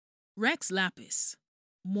Rex Lapis,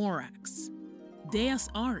 Morax, Deus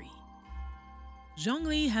Auri.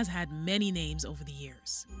 Zhongli has had many names over the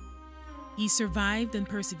years. He survived and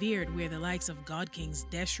persevered where the likes of God Kings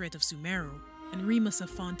Deshret of Sumeru and Remus of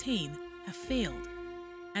Fontaine have failed,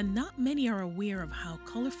 and not many are aware of how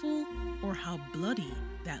colorful or how bloody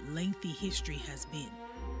that lengthy history has been.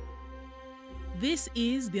 This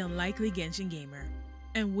is The Unlikely Genshin Gamer,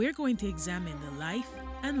 and we're going to examine the life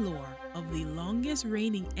and lore of the longest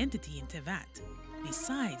reigning entity in Teyvat,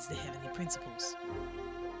 besides the Heavenly Principles.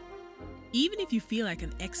 Even if you feel like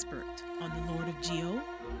an expert on the Lord of Geo,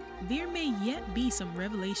 there may yet be some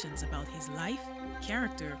revelations about his life,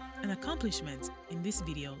 character, and accomplishments in this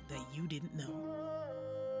video that you didn't know.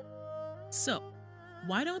 So,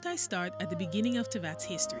 why don't I start at the beginning of Teyvat's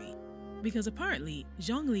history? Because apparently,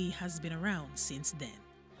 Zhongli has been around since then.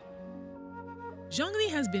 Zhongli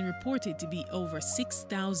has been reported to be over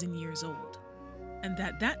 6,000 years old, and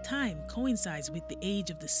that time coincides with the age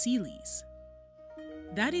of the Sealies.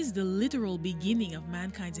 That is the literal beginning of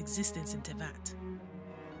mankind's existence in Teyvat.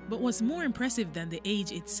 But what's more impressive than the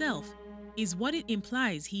age itself is what it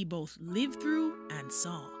implies he both lived through and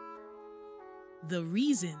saw. The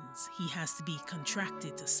reasons he has to be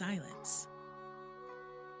contracted to silence.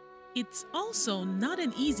 It's also not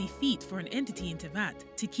an easy feat for an entity in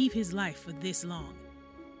Teyvat to keep his life for this long,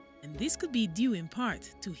 and this could be due in part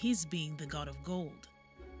to his being the god of gold,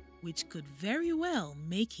 which could very well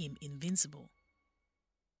make him invincible.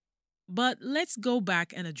 But let's go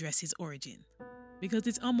back and address his origin, because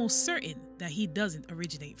it's almost certain that he doesn't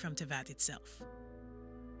originate from Teyvat itself.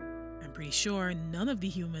 I'm pretty sure none of the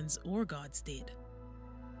humans or gods did,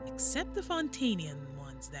 except the Fontainian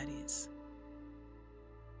ones, that is.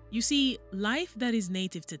 You see, life that is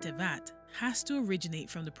native to Teyvat has to originate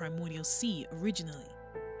from the Primordial Sea originally.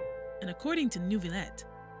 And according to Neuvillette,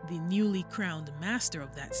 the newly crowned master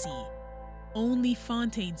of that sea, only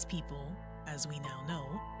Fontaine's people, as we now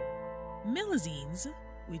know, Melazines,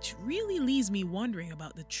 which really leaves me wondering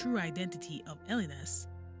about the true identity of Elinus,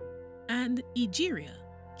 and Egeria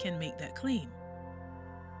can make that claim.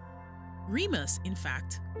 Remus, in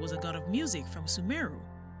fact, was a god of music from Sumeru,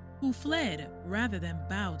 who fled rather than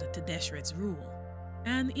bowed to Deshret's rule,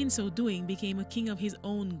 and in so doing became a king of his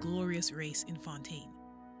own glorious race in Fontaine.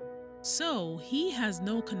 So he has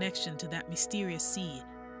no connection to that mysterious sea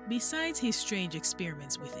besides his strange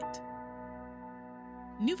experiments with it.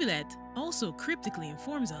 Neuvillette also cryptically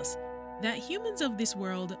informs us that humans of this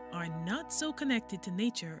world are not so connected to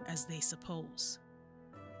nature as they suppose.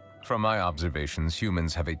 From my observations,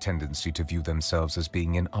 humans have a tendency to view themselves as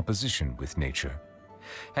being in opposition with nature.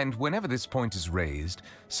 And whenever this point is raised,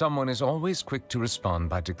 someone is always quick to respond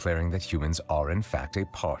by declaring that humans are in fact a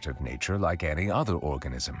part of nature like any other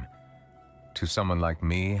organism. To someone like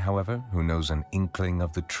me, however, who knows an inkling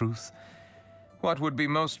of the truth, what would be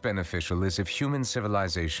most beneficial is if human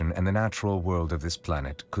civilization and the natural world of this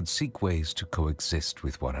planet could seek ways to coexist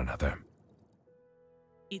with one another.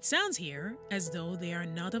 It sounds here as though they are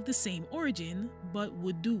not of the same origin, but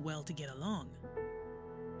would do well to get along,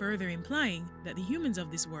 further implying that the humans of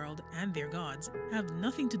this world and their gods have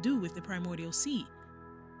nothing to do with the Primordial Sea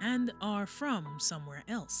and are from somewhere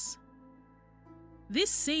else. This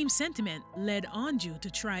same sentiment led Anju to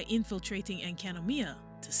try infiltrating Enkanomiya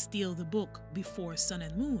to steal the book Before Sun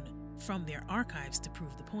and Moon from their archives to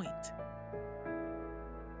prove the point.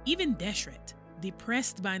 Even Deshret,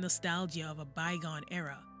 depressed by nostalgia of a bygone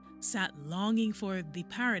era, sat longing for the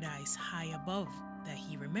paradise high above that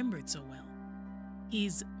he remembered so well.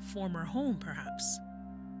 His former home, perhaps.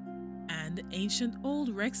 And ancient old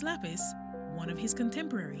Rex Lapis, one of his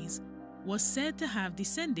contemporaries, was said to have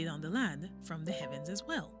descended on the land from the heavens as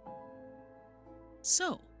well.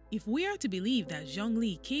 So, if we are to believe that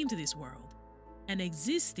Zhongli came to this world and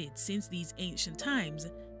existed since these ancient times,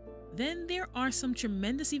 then there are some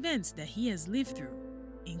tremendous events that he has lived through,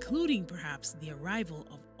 including perhaps the arrival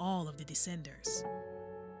of all of the Descenders.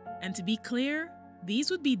 And to be clear,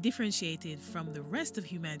 these would be differentiated from the rest of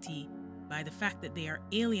humanity by the fact that they are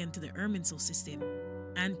alien to the Irminsul system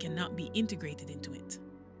and cannot be integrated into it.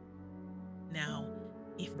 Now,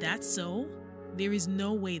 if that's so, there is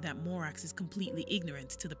no way that Morax is completely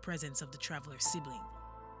ignorant to the presence of the Traveler's sibling,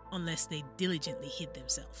 unless they diligently hid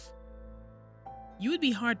themselves. You would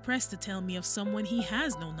be hard-pressed to tell me of someone he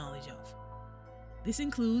has no knowledge of. This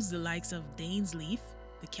includes the likes of Dainsleif,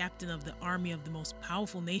 the captain of the army of the most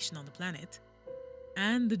powerful nation on the planet,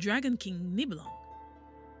 and the Dragon King Nibelung.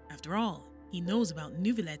 After all, he knows about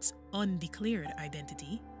Neuvillette's undeclared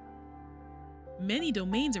identity. Many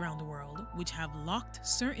domains around the world, which have locked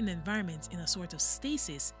certain environments in a sort of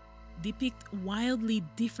stasis, depict wildly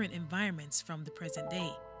different environments from the present day,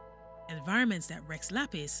 environments that Rex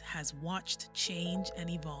Lapis has watched change and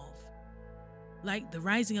evolve, like the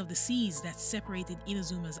rising of the seas that separated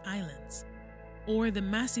Inazuma's islands, or the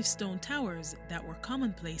massive stone towers that were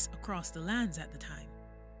commonplace across the lands at the time,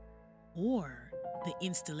 or the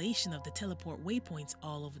installation of the teleport waypoints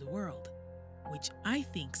all over the world, which I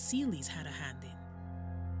think Seelis had a hand in.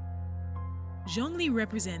 Zhongli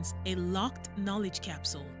represents a locked knowledge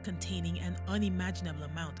capsule containing an unimaginable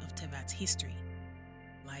amount of Teyvat's history,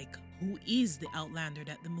 like who is the Outlander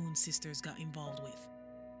that the Moon Sisters got involved with?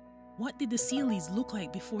 What did the Seelis look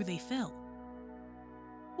like before they fell?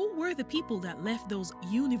 Who were the people that left those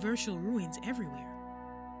universal ruins everywhere?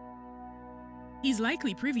 He's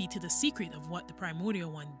likely privy to the secret of what the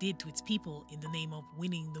Primordial One did to its people in the name of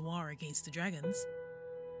winning the war against the dragons.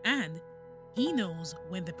 And he knows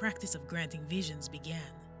when the practice of granting visions began,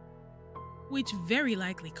 which very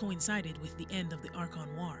likely coincided with the end of the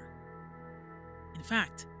Archon War. In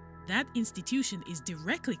fact, that institution is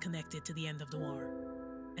directly connected to the end of the war,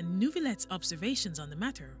 and Neuvillette observations on the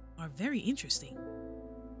matter are very interesting.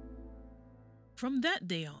 From that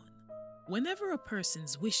day on, whenever a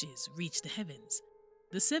person's wishes reached the heavens,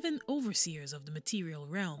 the 7 overseers of the material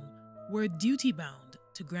realm were duty-bound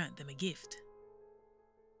to grant them a gift.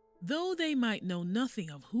 Though they might know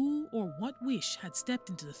nothing of who or what wish had stepped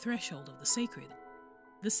into the threshold of the sacred,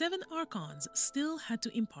 the 7 Archons still had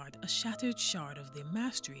to impart a shattered shard of their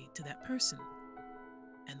mastery to that person.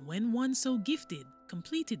 And when one so gifted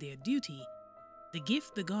completed their duty, the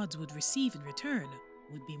gift the gods would receive in return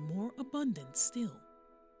would be more abundant still.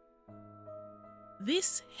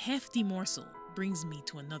 This hefty morsel brings me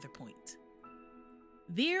to another point.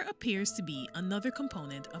 There appears to be another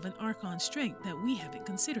component of an Archon's strength that we haven't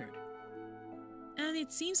considered, and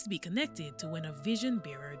it seems to be connected to when a vision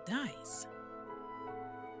bearer dies.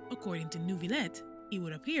 According to Neuvillette, it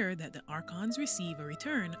would appear that the Archons receive a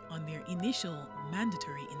return on their initial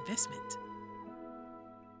mandatory investment.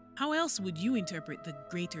 How else would you interpret the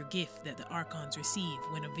greater gift that the Archons receive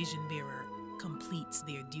when a vision bearer completes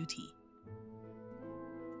their duty?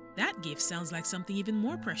 That gift sounds like something even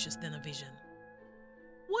more precious than a vision.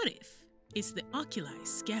 What if it's the oculi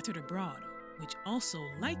scattered abroad, which also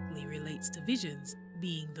likely relates to visions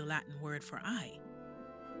being the Latin word for eye?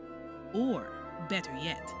 Or, better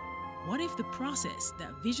yet, what if the process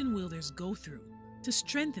that vision wielders go through to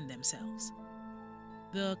strengthen themselves,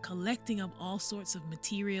 the collecting of all sorts of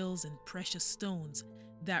materials and precious stones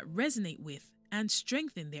that resonate with and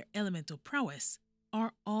strengthen their elemental prowess,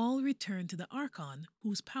 are all returned to the Archon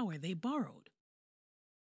whose power they borrowed?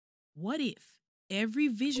 What if every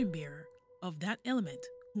vision bearer of that element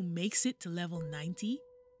who makes it to level 90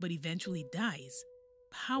 but eventually dies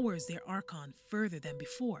powers their Archon further than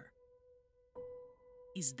before?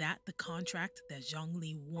 Is that the contract that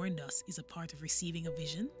Zhongli warned us is a part of receiving a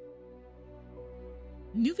vision?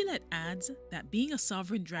 Neuvillette adds that being a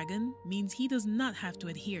sovereign dragon means he does not have to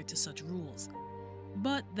adhere to such rules,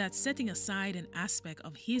 but that setting aside an aspect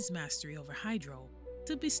of his mastery over Hydro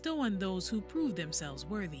to bestow on those who prove themselves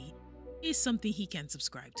worthy is something he can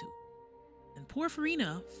subscribe to. And poor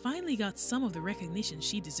Farina finally got some of the recognition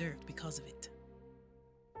she deserved because of it.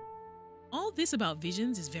 All this about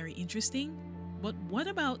visions is very interesting, but what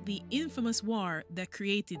about the infamous war that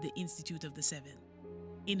created the Institute of the Seven,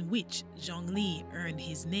 in which Zhongli earned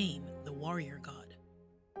his name, the Warrior God?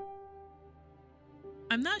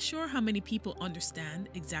 I'm not sure how many people understand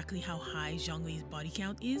exactly how high Zhongli's body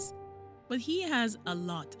count is, but he has a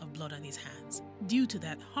lot of blood on his hands due to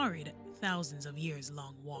that horrid thousands of years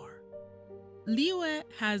long war. Liyue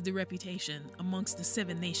has the reputation amongst the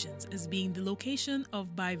 7 nations as being the location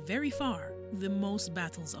of by very far the most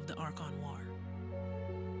battles of the Archon War.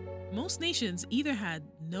 Most nations either had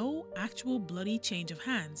no actual bloody change of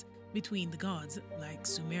hands between the gods like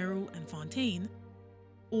Sumeru and Fontaine,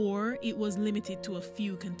 or it was limited to a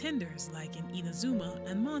few contenders like in Inazuma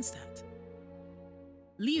and Mondstadt.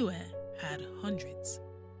 Liyue had hundreds.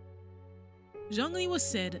 Zhongli was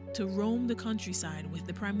said to roam the countryside with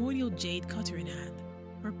the primordial jade cutter in hand,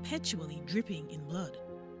 perpetually dripping in blood,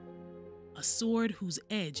 a sword whose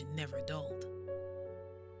edge never dulled.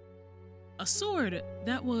 A sword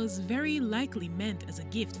that was very likely meant as a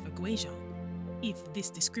gift for Guizhong, if this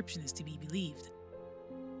description is to be believed.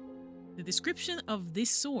 The description of this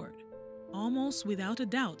sword, almost without a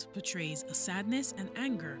doubt, portrays a sadness and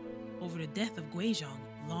anger over the death of Guizhong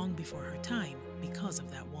long before her time because of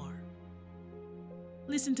that war.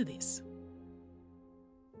 Listen to this.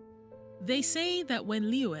 They say that when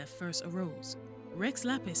Liyue first arose, Rex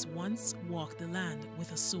Lapis once walked the land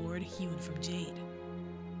with a sword hewn from jade.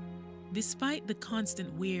 Despite the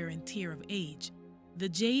constant wear and tear of age, the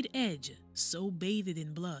jade edge, so bathed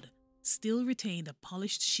in blood, still retained a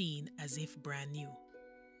polished sheen as if brand new.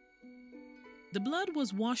 The blood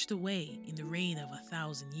was washed away in the reign of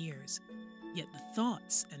 1,000 years, yet the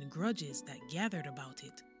thoughts and grudges that gathered about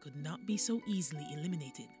it could not be so easily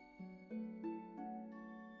eliminated.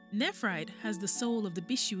 Nephrite has the soul of the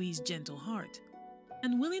Bishui's gentle heart,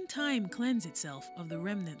 and will in time cleanse itself of the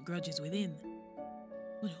remnant grudges within.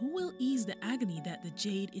 But who will ease the agony that the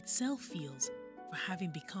Jade itself feels for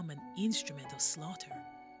having become an instrument of slaughter?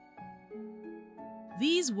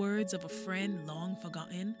 These words of a friend long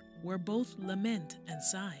forgotten were both lament and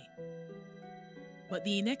sigh. But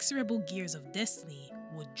the inexorable gears of destiny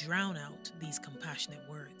would drown out these compassionate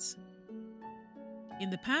words. In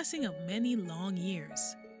the passing of many long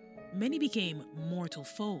years, many became mortal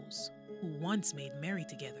foes who once made merry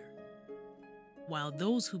together, while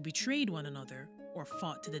those who betrayed one another or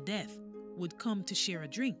fought to the death would come to share a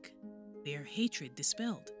drink, their hatred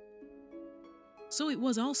dispelled. So it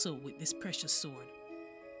was also with this precious sword,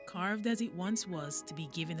 carved as it once was to be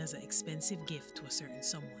given as an expensive gift to a certain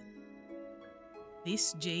someone.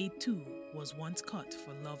 This jade too was once cut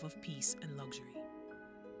for love of peace and luxury.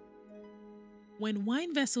 When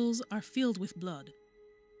wine vessels are filled with blood,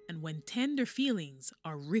 and when tender feelings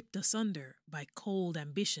are ripped asunder by cold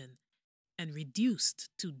ambition and reduced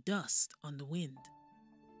to dust on the wind,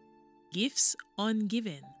 gifts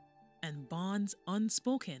ungiven and bonds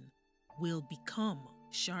unspoken will become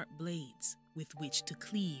sharp blades with which to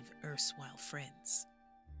cleave erstwhile friends.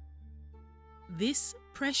 This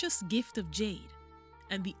precious gift of Jade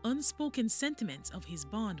and the unspoken sentiments of his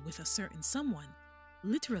bond with a certain someone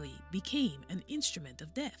literally became an instrument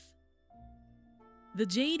of death. The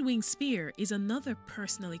Jade Wing Spear is another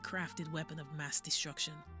personally crafted weapon of mass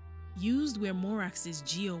destruction, used where Morax's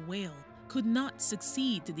Geo Whale could not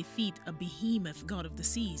succeed to defeat a behemoth god of the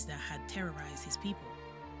seas that had terrorized his people.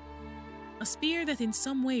 A spear that in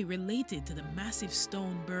some way related to the massive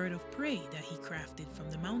stone bird of prey that he crafted from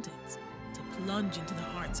the mountains to plunge into the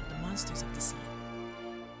hearts of the monsters of the sea.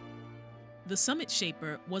 The Summit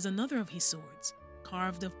Shaper was another of his swords,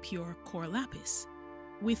 carved of pure core lapis,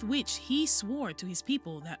 with which he swore to his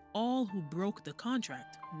people that all who broke the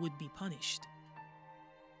contract would be punished.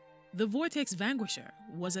 The Vortex Vanquisher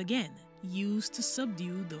was again used to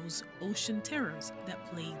subdue those ocean terrors that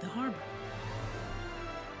plagued the harbor.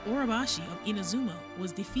 Urabashi of Inazuma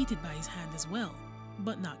was defeated by his hand as well,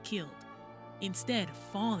 but not killed, instead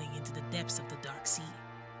falling into the depths of the Dark Sea.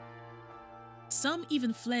 Some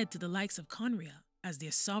even fled to the likes of Conria as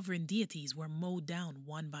their sovereign deities were mowed down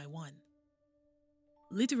one by one.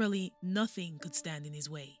 Literally nothing could stand in his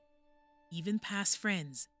way. Even past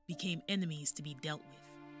friends became enemies to be dealt with.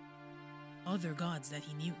 Other gods that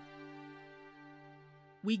he knew.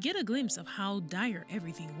 We get a glimpse of how dire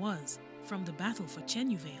everything was from the battle for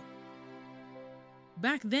Chenyu Vale.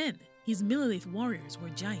 Back then, his Millilith warriors were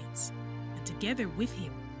giants, and together with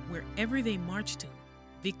him, wherever they marched to,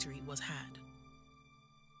 victory was had.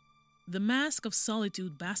 The Mask of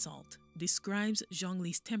Solitude Basalt describes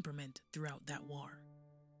Zhongli's temperament throughout that war.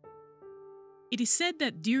 It is said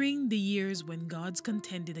that during the years when gods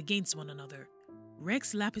contended against one another,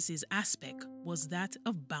 Rex Lapis's aspect was that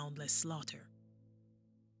of boundless slaughter.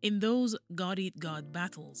 In those god-eat-god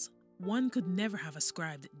battles, one could never have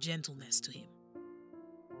ascribed gentleness to him.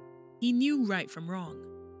 He knew right from wrong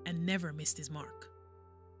and never missed his mark.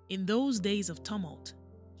 In those days of tumult,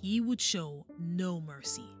 he would show no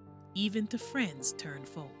mercy, even to friends turned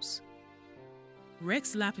foes.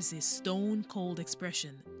 Rex Lapis's stone-cold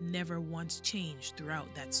expression never once changed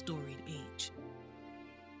throughout that storied age.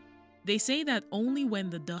 They say that only when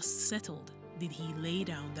the dust settled did he lay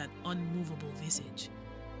down that unmovable visage.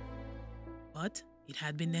 But it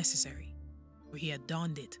had been necessary, for he had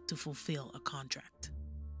donned it to fulfill a contract.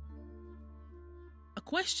 A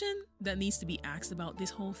question that needs to be asked about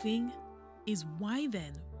this whole thing is why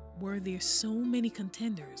then were there so many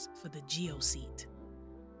contenders for the Geo seat?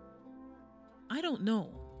 I don't know,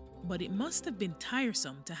 but it must have been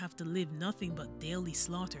tiresome to have to live nothing but daily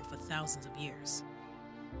slaughter for thousands of years.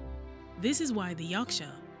 This is why the Yaksha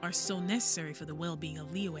are so necessary for the well-being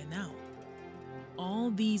of Liyue now.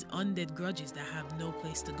 All these undead grudges that have no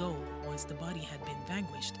place to go once the body had been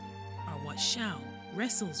vanquished are what Shao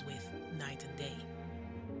wrestles with night and day.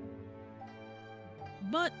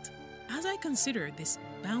 But as I consider this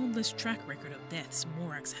boundless track record of deaths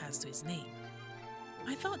Morax has to his name,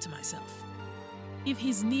 I thought to myself, if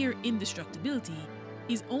his near indestructibility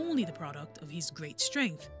is only the product of his great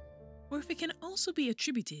strength, or if it can also be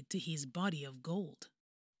attributed to his body of gold.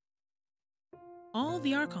 All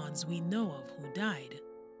the Archons we know of who died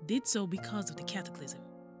did so because of the cataclysm.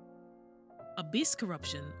 Abyss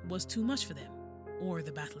corruption was too much for them, or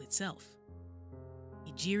the battle itself.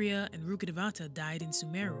 Egeria and Rukkhadevata died in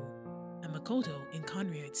Sumeru, and Makoto in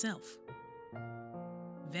Conria itself.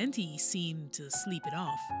 Venti seemed to sleep it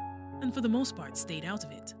off, and for the most part stayed out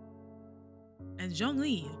of it. And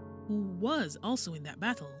Zhongli, who was also in that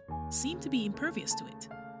battle, seemed to be impervious to it.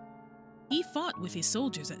 He fought with his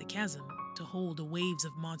soldiers at the chasm to hold the waves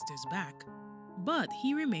of monsters back, but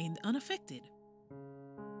he remained unaffected.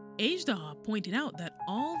 Ajda pointed out that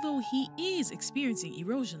although he is experiencing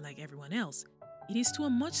erosion like everyone else, it is to a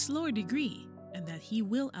much slower degree, and that he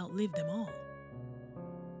will outlive them all.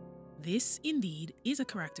 This, indeed, is a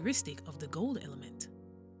characteristic of the gold element.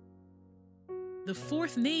 The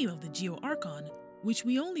fourth name of the Geo Archon, which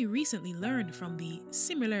we only recently learned from the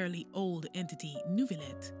similarly old entity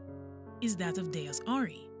Nuvilet, is that of Deus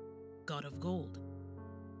Auri, god of gold.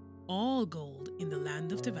 All gold in the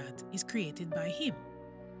land of Teyvat is created by him,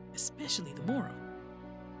 especially the Mora.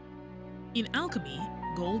 In alchemy,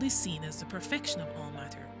 gold is seen as the perfection of all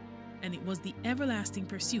matter, and it was the everlasting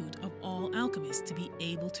pursuit of all alchemists to be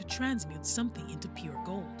able to transmute something into pure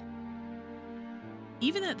gold.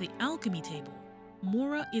 Even at the alchemy table,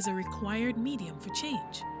 Mora is a required medium for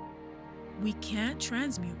change. We can't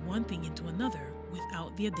transmute one thing into another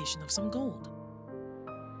without the addition of some gold.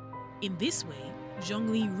 In this way,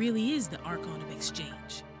 Zhongli really is the Archon of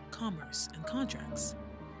exchange, commerce, and contracts.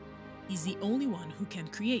 He's the only one who can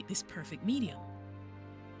create this perfect medium.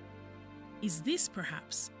 Is this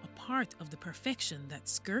perhaps a part of the perfection that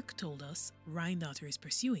Skirk told us Rhindaughter is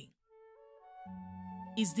pursuing?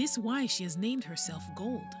 Is this why she has named herself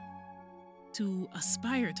Gold? To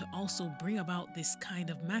aspire to also bring about this kind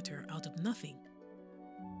of matter out of nothing?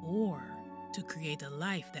 Or to create a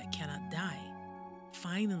life that cannot die,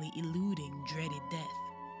 finally eluding dreaded death?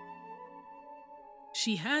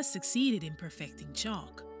 She has succeeded in perfecting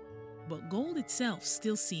chalk, but gold itself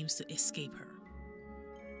still seems to escape her.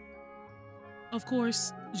 Of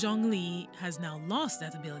course, Zhongli has now lost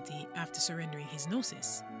that ability after surrendering his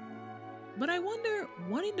gnosis. But I wonder,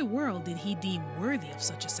 what in the world did he deem worthy of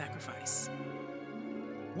such a sacrifice?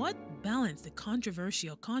 What balanced the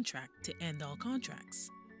controversial contract to end all contracts?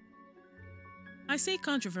 I say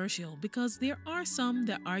controversial because there are some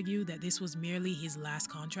that argue that this was merely his last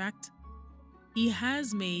contract. He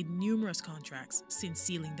has made numerous contracts since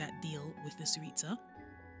sealing that deal with the Tsaritsa,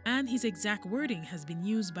 and his exact wording has been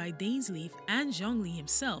used by Dainsleif and Zhongli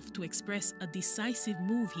himself to express a decisive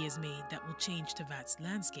move he has made that will change Teyvat's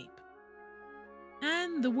landscape.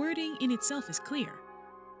 And the wording in itself is clear.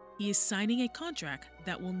 He is signing a contract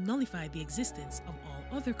that will nullify the existence of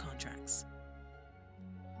all other contracts.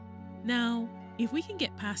 Now, if we can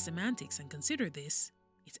get past semantics and consider this,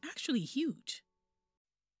 it's actually huge.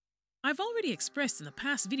 I've already expressed in a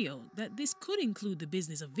past video that this could include the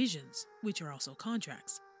business of visions, which are also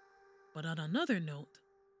contracts. But on another note,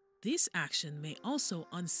 this action may also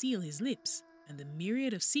unseal his lips, and the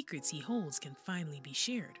myriad of secrets he holds can finally be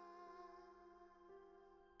shared.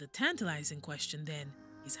 The tantalizing question then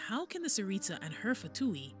is, how can the Tsaritsa and her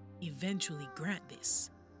Fatui eventually grant this?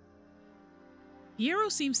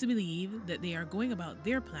 Hierro seems to believe that they are going about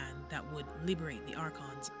their plan that would liberate the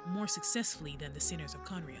Archons more successfully than the sinners of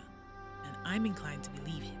Conria, and I'm inclined to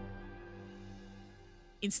believe him.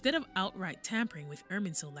 Instead of outright tampering with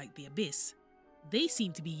Irminsul like the Abyss, they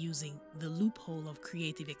seem to be using the loophole of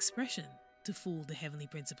creative expression to fool the heavenly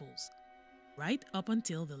principles, right up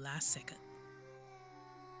until the last second.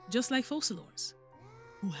 Just like Focalors,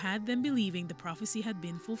 who had them believing the prophecy had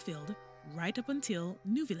been fulfilled right up until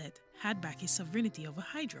Nuvilet had back his sovereignty over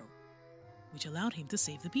Hydro, which allowed him to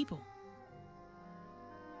save the people.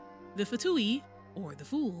 The Fatui, or the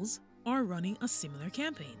Fools, are running a similar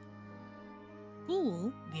campaign.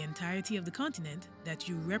 Fool the entirety of the continent that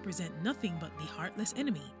you represent nothing but the heartless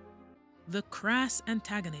enemy, the crass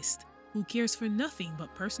antagonist who cares for nothing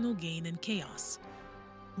but personal gain and chaos,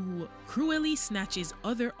 who cruelly snatches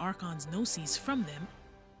other Archons' gnosis from them,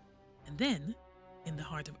 and then, in the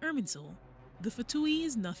heart of Irminsul, the Fatui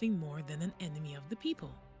is nothing more than an enemy of the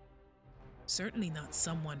people. Certainly not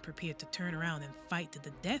someone prepared to turn around and fight to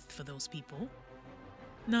the death for those people.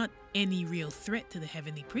 Not any real threat to the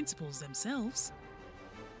heavenly principles themselves.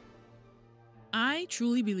 I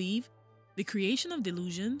truly believe the creation of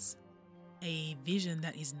delusions, a vision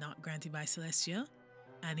that is not granted by Celestia,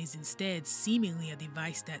 and is instead seemingly a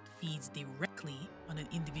device that feeds directly on an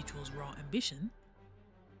individual's raw ambition,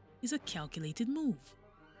 is a calculated move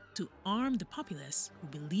to arm the populace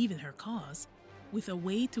who believe in her cause with a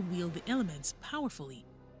way to wield the elements powerfully.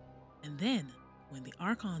 And then, when the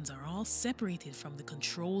Archons are all separated from the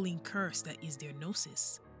controlling curse that is their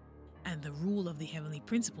gnosis, and the rule of the heavenly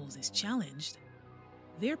principles is challenged,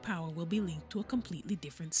 their power will be linked to a completely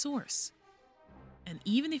different source. And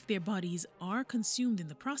even if their bodies are consumed in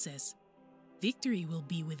the process, victory will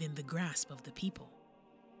be within the grasp of the people.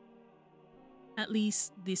 At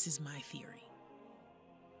least, this is my theory.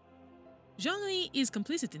 Zhongli is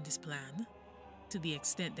complicit in this plan, to the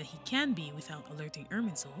extent that he can be without alerting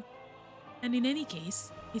Irminsul, and in any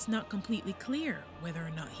case, it's not completely clear whether or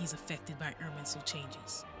not he's affected by Irminsul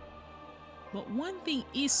changes. But one thing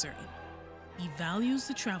is certain, he values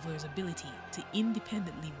the traveler's ability to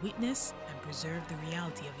independently witness and preserve the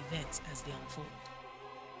reality of events as they unfold.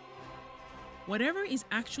 Whatever is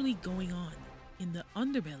actually going on in the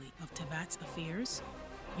underbelly of Teyvat's affairs,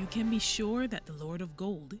 you can be sure that the Lord of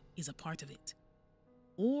Gold is a part of it,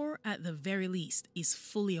 or at the very least is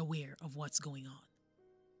fully aware of what's going on.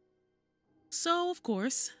 So, of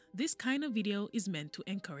course, this kind of video is meant to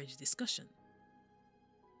encourage discussion.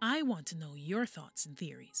 I want to know your thoughts and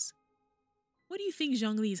theories. What do you think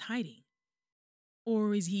Zhongli is hiding?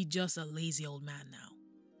 Or is he just a lazy old man now?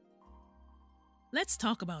 Let's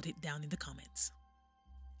talk about it down in the comments.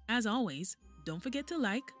 As always, don't forget to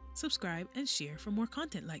like, subscribe, and share for more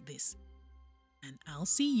content like this. And I'll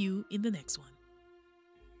see you in the next one.